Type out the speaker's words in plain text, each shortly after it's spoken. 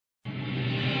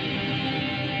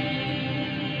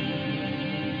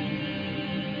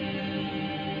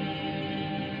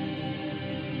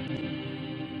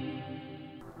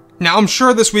Now, I'm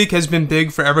sure this week has been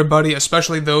big for everybody,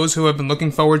 especially those who have been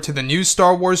looking forward to the new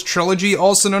Star Wars trilogy,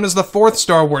 also known as the fourth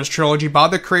Star Wars trilogy by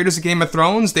the creators of Game of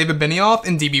Thrones, David Benioff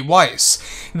and D.B. Weiss.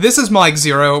 This is Mike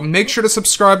Zero. Make sure to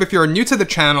subscribe if you're new to the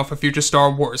channel for future Star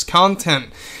Wars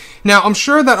content. Now, I'm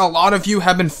sure that a lot of you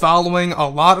have been following a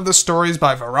lot of the stories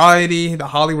by Variety, The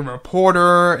Hollywood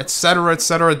Reporter,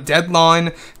 etc.,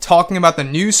 Deadline, talking about the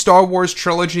new Star Wars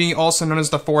trilogy, also known as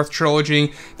the fourth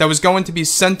trilogy, that was going to be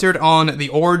centered on the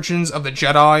origins of the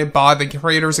Jedi by the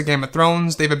creators of Game of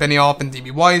Thrones, David Benioff and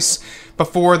D.B. Weiss,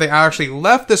 before they actually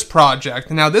left this project.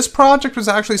 Now, this project was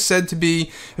actually said to be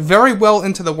very well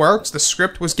into the works. The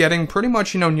script was getting pretty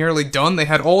much, nearly done. They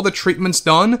had all the treatments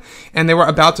done, and they were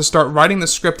about to start writing the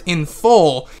script in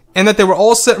full, and that they were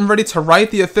all set and ready to write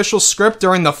the official script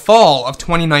during the fall of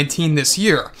 2019 this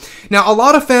year. Now, a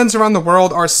lot of fans around the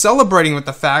world are celebrating with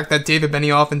the fact that David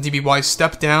Benioff and D.B. Weiss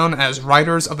stepped down as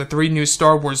writers of the 3 new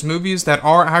Star Wars movies that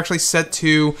are actually set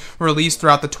to release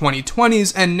throughout the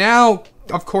 2020s, and now,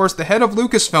 of course, the head of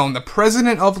Lucasfilm, the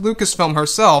president of Lucasfilm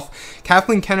herself,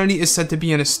 Kathleen Kennedy, is said to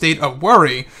be in a state of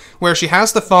worry, where she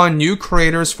has to find new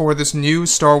creators for this new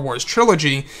Star Wars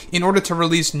trilogy in order to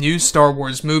release new Star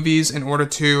Wars movies, in order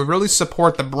to really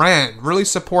support the brand, really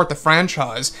support the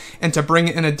franchise, and to bring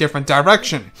it in a different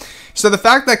direction. So the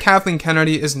fact that Kathleen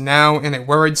Kennedy is now in a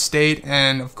worried state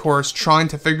and, of course, trying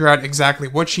to figure out exactly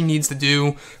what she needs to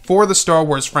do for the Star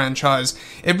Wars franchise,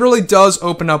 it really does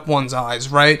open up one's eyes,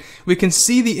 right? We can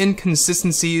see the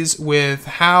inconsistencies with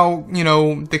how,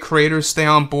 the creators stay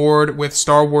on board with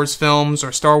Star Wars films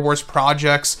or Star Wars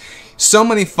projects. So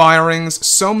many firings,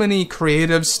 so many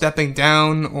creatives stepping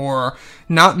down or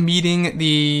not meeting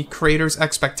the creators'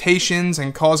 expectations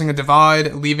and causing a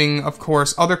divide, leaving, of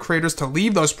course, other creators to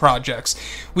leave those projects.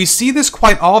 We see this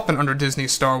quite often under Disney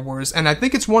Star Wars, and I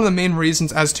think it's one of the main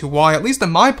reasons as to why, at least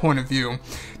in my point of view,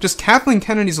 just Kathleen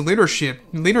Kennedy's leadership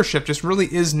just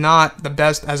really is not the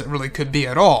best as it really could be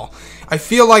at all. I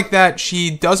feel like that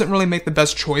she doesn't really make the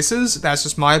best choices, that's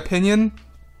just my opinion,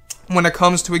 when it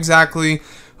comes to exactly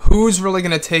who's really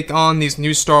going to take on these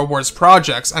new Star Wars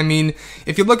projects. I mean,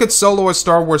 if you look at Solo: A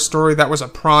Star Wars Story, that was a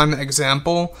prime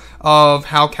example of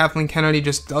how Kathleen Kennedy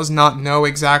just does not know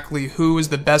exactly who is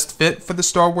the best fit for the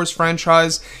Star Wars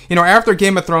franchise. After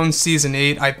Game of Thrones Season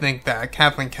 8, I think that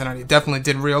Kathleen Kennedy definitely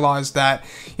did realize that,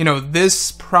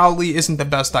 this probably isn't the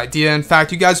best idea. In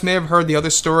fact, you guys may have heard the other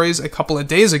stories a couple of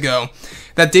days ago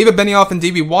that David Benioff and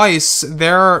D.B. Weiss,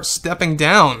 their stepping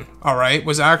down, alright,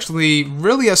 was actually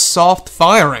really a soft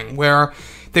firing, where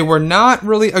they were not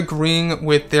really agreeing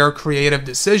with their creative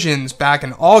decisions back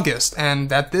in August, and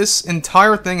that this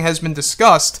entire thing has been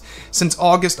discussed since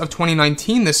August of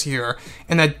 2019 this year,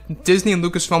 and that Disney and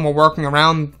Lucasfilm were working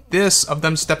around this of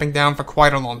them stepping down for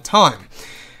quite a long time.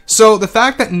 So the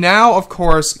fact that now, of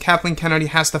course, Kathleen Kennedy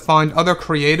has to find other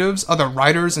creatives, other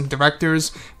writers and directors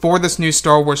for this new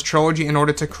Star Wars trilogy in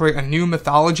order to create a new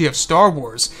mythology of Star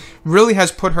Wars really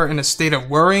has put her in a state of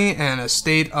worry and a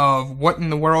state of what in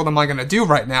the world am I going to do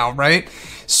right now, right?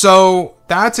 So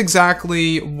that's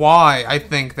exactly why I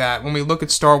think that when we look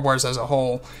at Star Wars as a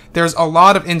whole, there's a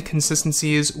lot of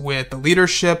inconsistencies with the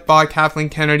leadership by Kathleen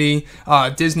Kennedy,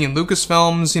 Disney and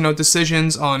Lucasfilm's,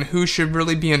 decisions on who should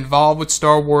really be involved with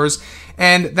Star Wars.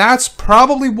 And that's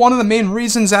probably one of the main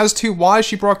reasons as to why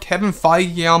she brought Kevin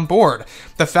Feige on board.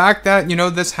 The fact that,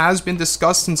 this has been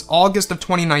discussed since August of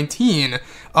 2019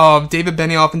 of David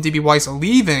Benioff and D.B. Weiss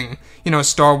leaving,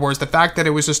 Star Wars. The fact that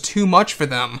it was just too much for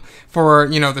them, for,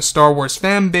 the Star Wars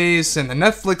fan base and the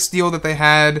Netflix deal that they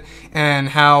had, and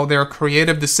how their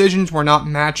creative decisions were not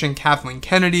matching Kathleen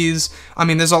Kennedy's. I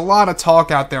mean, there's a lot of talk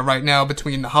out there right now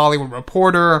between The Hollywood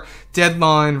Reporter,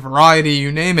 Deadline, Variety,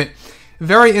 you name it.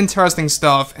 Very interesting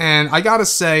stuff, and I gotta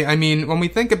say, I mean, when we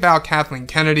think about Kathleen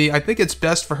Kennedy, I think it's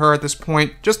best for her at this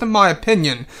point, just in my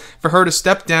opinion, for her to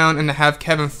step down and to have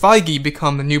Kevin Feige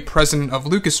become the new president of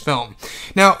Lucasfilm.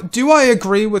 Now, do I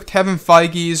agree with Kevin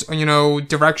Feige's,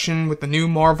 direction with the new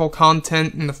Marvel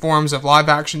content in the forms of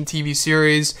live-action TV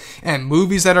series and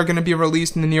movies that are going to be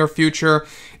released in the near future?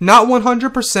 Not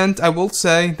 100%, I will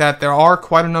say that there are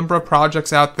quite a number of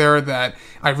projects out there that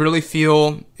I really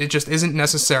feel it just isn't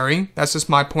necessary. That's just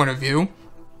my point of view.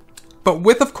 But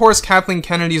with, of course, Kathleen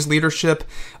Kennedy's leadership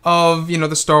of,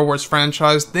 the Star Wars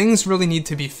franchise, things really need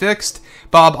to be fixed.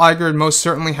 Bob Iger most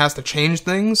certainly has to change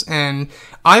things, and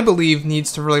I believe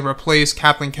needs to really replace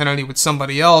Kathleen Kennedy with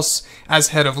somebody else as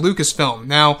head of Lucasfilm.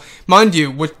 Now, mind you,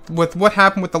 with what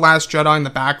happened with The Last Jedi and the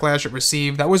backlash it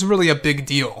received, that was really a big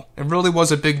deal. It really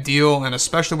was a big deal, and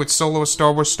especially with Solo: A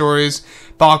Star Wars Story's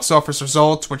box office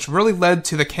results, which really led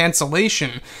to the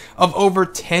cancellation of over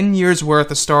 10 years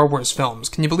worth of Star Wars films.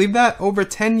 Can you believe that? Over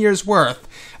 10 years worth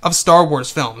of Star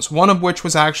Wars films, one of which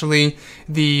was actually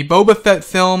the Boba Fett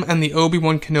film and the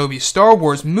Obi-Wan Kenobi Star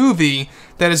Wars movie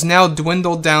that is now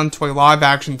dwindled down to a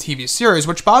live-action TV series,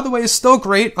 which, by the way, is still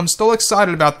great. I'm still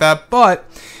excited about that, but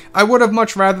I would have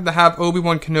much rather to have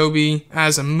Obi-Wan Kenobi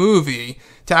as a movie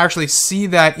to actually see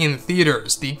that in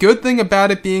theaters. The good thing about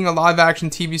it being a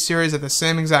live-action TV series at the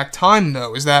same exact time,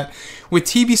 though, is that with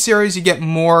TV series you get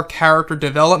more character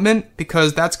development,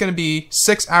 because that's going to be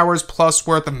 6 hours plus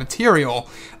worth of material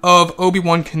of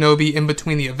Obi-Wan Kenobi in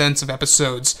between the events of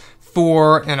episodes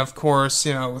 4 and, of course,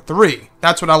 3.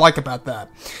 That's what I like about that.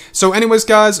 So anyways,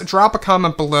 guys, drop a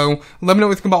comment below. Let me know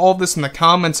what you think about all of this in the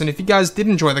comments, and if you guys did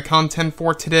enjoy the content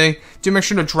for today, do make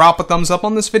sure to drop a thumbs up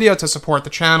on this video to support the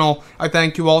channel. I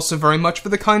thank you all so very much for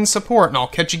the kind support, and I'll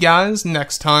catch you guys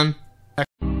next time.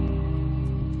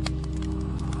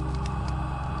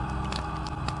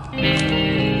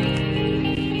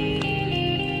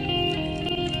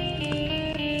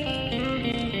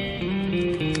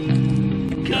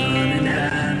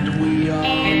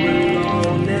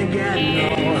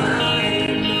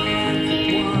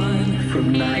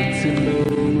 From night to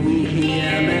moon, we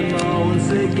hear them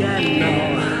moans again. No.